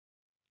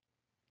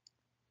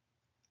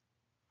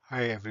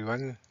Hi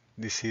everyone,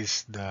 this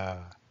is the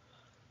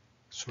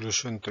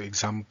solution to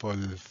example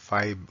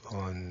 5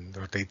 on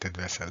rotated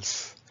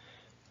vessels.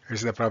 Here's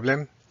the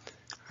problem.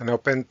 An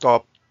open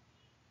top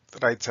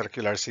right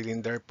circular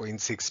cylinder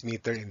 0.6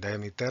 meter in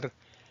diameter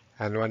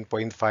and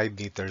 1.5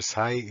 meters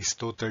high is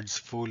 2/3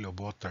 full of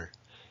water.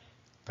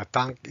 The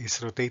tank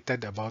is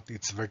rotated about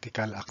its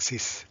vertical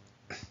axis.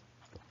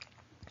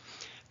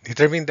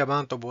 Determine the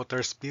amount of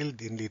water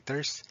spilled in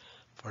liters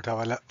for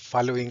the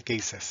following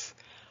cases.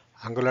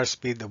 Angular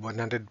speed of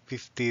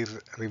 150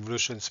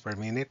 revolutions per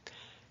minute.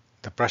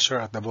 The pressure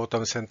at the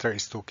bottom center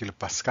is 2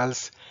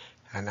 kilopascals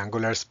and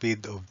angular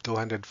speed of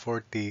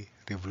 240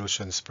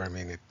 revolutions per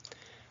minute.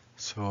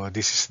 So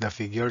this is the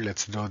figure.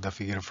 Let's draw the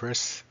figure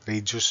first.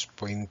 Radius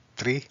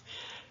 0.3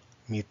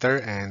 meter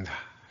and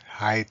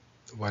height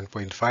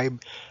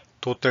 1.5.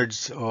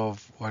 2/3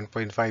 of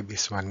 1.5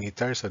 is 1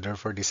 meter, so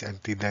therefore this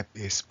empty depth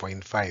is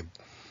 0.5.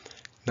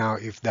 Now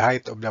if the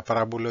height of the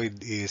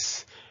paraboloid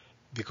is,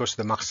 because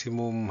the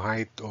maximum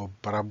height of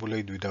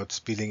paraboloid without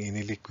spilling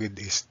any liquid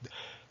is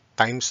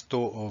times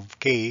 2 of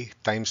k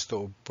times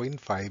 2 of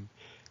 0.5,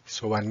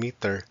 so 1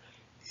 meter.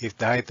 If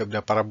the height of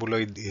the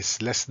paraboloid is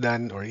less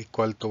than or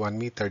equal to 1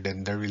 meter,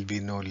 then there will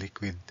be no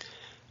liquid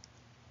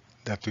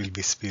that will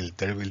be spilled.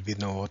 There will be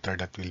no water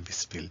that will be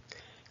spilled.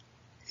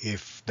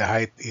 If the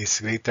height is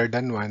greater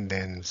than 1,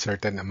 then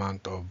certain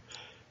amount of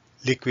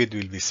liquid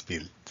will be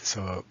spilled.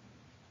 So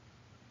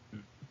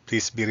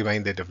please be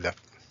reminded of that.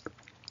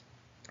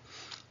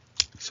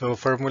 So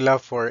formula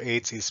for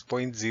H is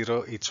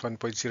 0.0, H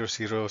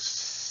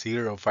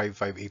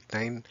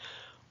 1.0005589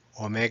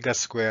 omega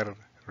square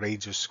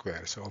radius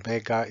square. So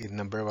omega in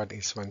number 1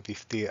 is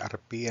 150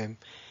 rpm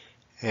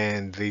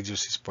and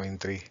radius is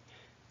 0.3.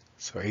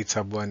 So H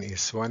sub 1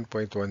 is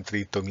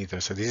 1.132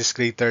 meters. So this is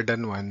greater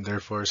than 1,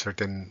 therefore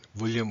certain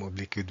volume of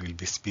liquid will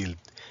be spilled.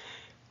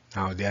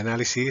 Now the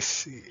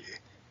analysis,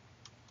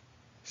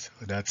 so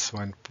that's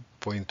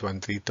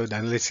 1.132. The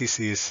analysis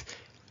is,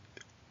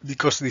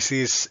 because this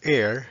is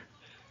air,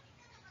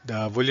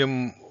 the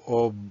volume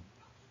of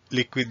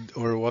liquid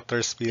or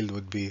water spilled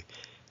would be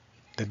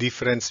the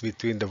difference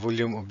between the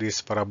volume of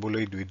this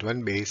paraboloid with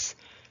one base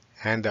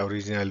and the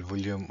original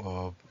volume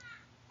of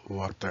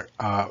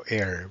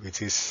air,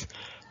 which is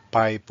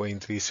pi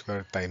 0.3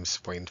 square times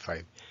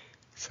 0.5.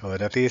 So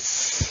that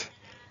is,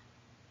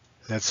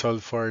 let's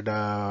solve for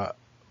the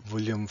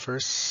volume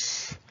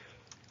first.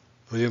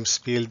 Volume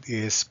spilled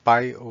is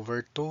pi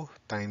over 2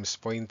 times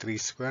 0.3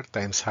 square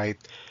times height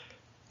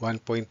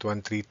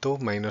 1.132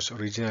 minus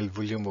original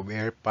volume of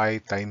air pi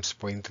times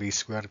 0.3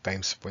 square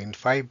times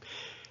 0.5.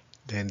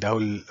 Then the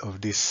whole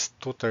of these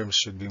two terms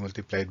should be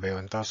multiplied by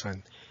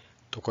 1000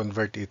 to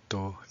convert it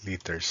to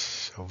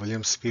liters. So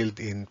volume spilled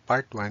in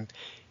part 1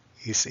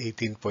 is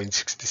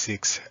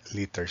 18.66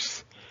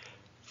 liters.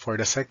 For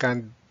the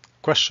second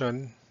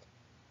question,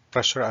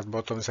 pressure at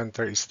bottom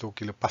center is 2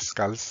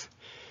 kilopascals.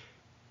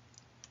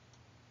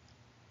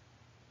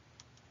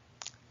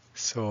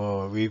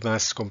 So we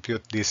must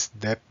compute this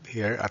depth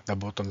here at the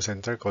bottom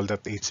center, call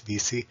that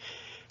HBC.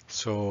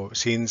 So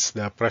since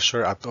the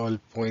pressure at all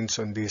points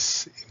on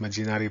this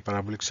imaginary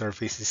parabolic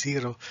surface is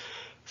 0,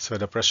 so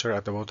the pressure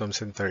at the bottom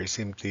center is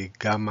simply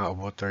gamma of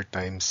water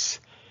times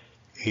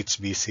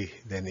HBC,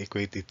 then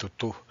equate it to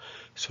 2.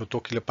 So 2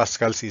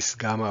 kilopascals is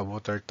gamma of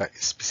water,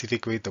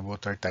 specific weight of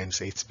water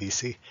times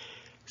HBC.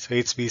 So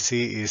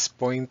HBC is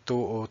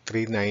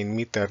 0.2039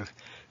 meter.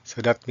 So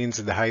that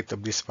means the height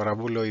of this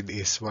paraboloid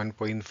is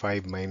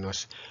 1.5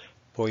 minus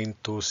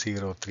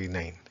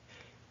 0.2039.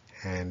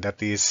 And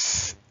that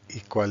is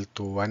equal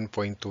to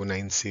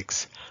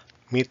 1.296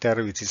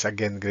 meter, which is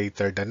again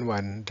greater than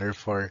 1.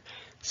 Therefore,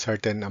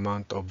 certain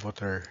amount of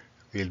water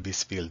will be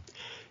spilled.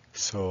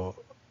 So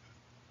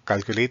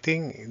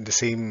calculating in the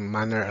same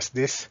manner as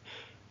this,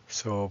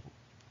 so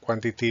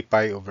quantity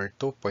pi over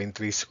 2,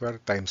 0.3 square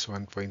times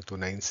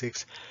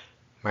 1.296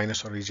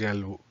 minus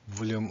original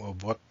volume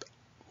of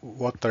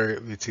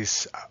water, which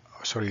is,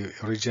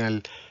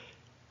 original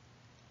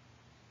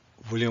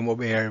volume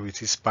of air,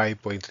 which is pi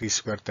 0.3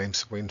 square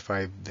times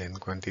 0.5, then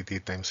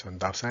quantity times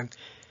 1000.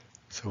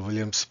 So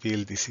volume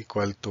spilled is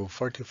equal to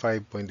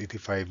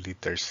 45.85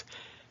 liters.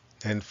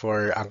 Then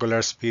for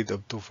angular speed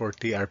of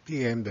 240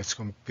 rpm, let's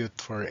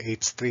compute for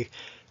H3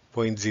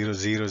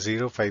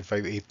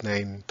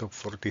 0.0005589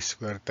 240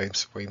 square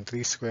times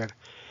 0.3 square.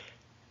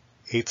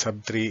 H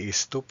sub 3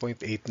 is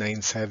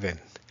 2.897.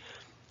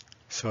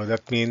 So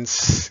that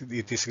means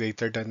it is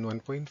greater than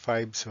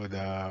 1.5. So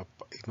the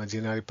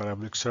imaginary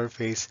parabolic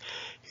surface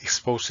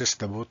exposes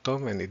the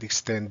bottom and it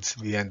extends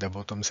beyond the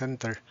bottom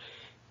center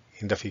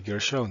in the figure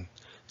shown.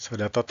 So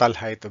the total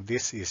height of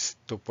this is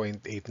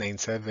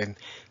 2.897.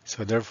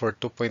 So therefore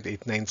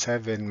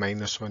 2.897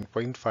 minus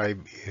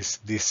 1.5 is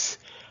this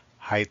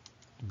height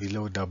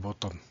below the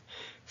bottom.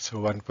 So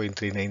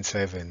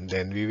 1.397.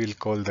 Then we will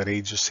call the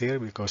radius here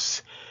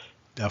because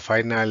the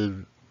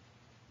final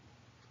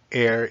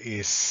air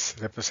is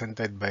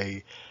represented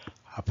by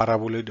a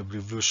paraboloid of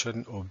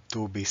revolution of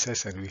 2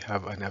 bases, and we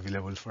have an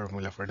available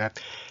formula for that.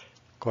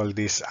 Call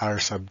this R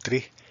sub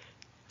 3.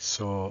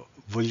 So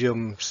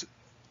volume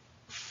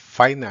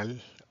final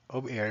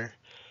of air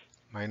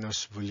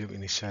minus volume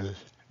initial,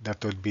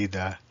 that would be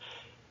the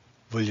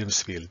volume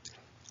spilled.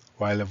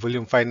 While the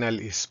volume final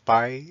is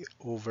pi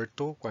over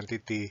 2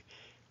 quantity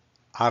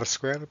r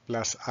square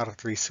plus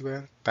r3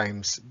 square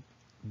times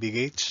big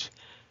H,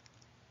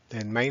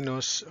 then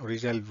minus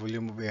original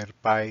volume of air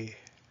pi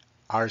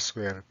r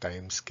square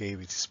times k,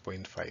 which is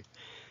 0.5.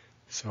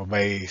 So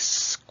by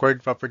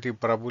squared property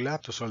of parabola,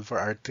 to solve for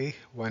R3,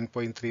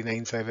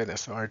 1.397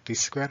 as RT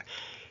square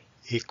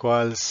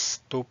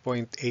equals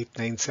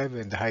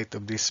 2.897, the height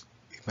of this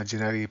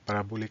imaginary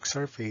parabolic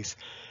surface,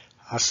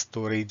 as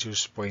to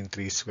radius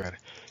 0.3 square.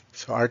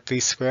 So R3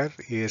 square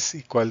is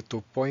equal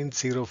to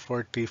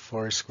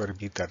 0.044 square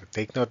meter.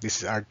 Take note,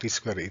 this is RT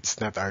square, it's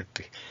not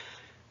RT.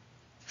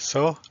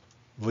 So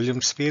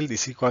volume spilled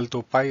is equal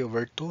to pi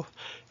over 2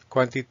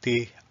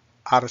 quantity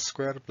r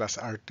square plus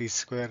RT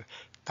square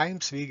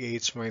times big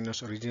H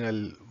minus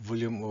original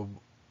volume of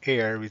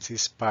air, which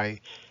is pi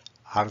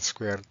r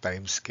square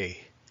times k,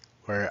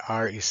 where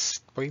r is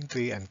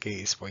 0.3 and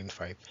k is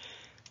 0.5.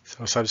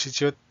 So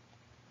substitute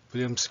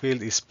volume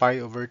spilled is pi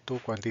over 2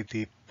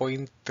 quantity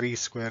 0.3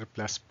 square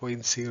plus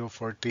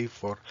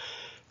 0.044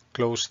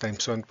 close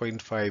times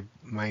 1.5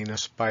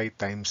 minus pi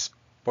times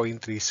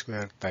 0.3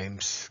 square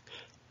times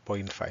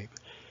 0.5.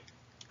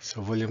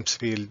 So volume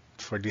spilled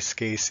for this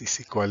case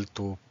is equal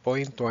to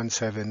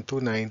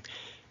 0.1729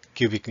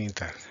 cubic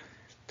meter.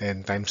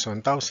 Then times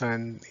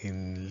 1000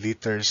 in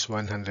liters,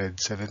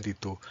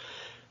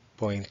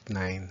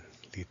 172.9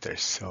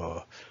 liters.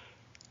 So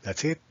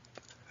that's it.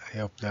 I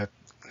hope that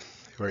you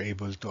were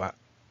able to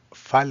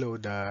follow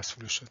the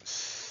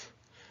solutions.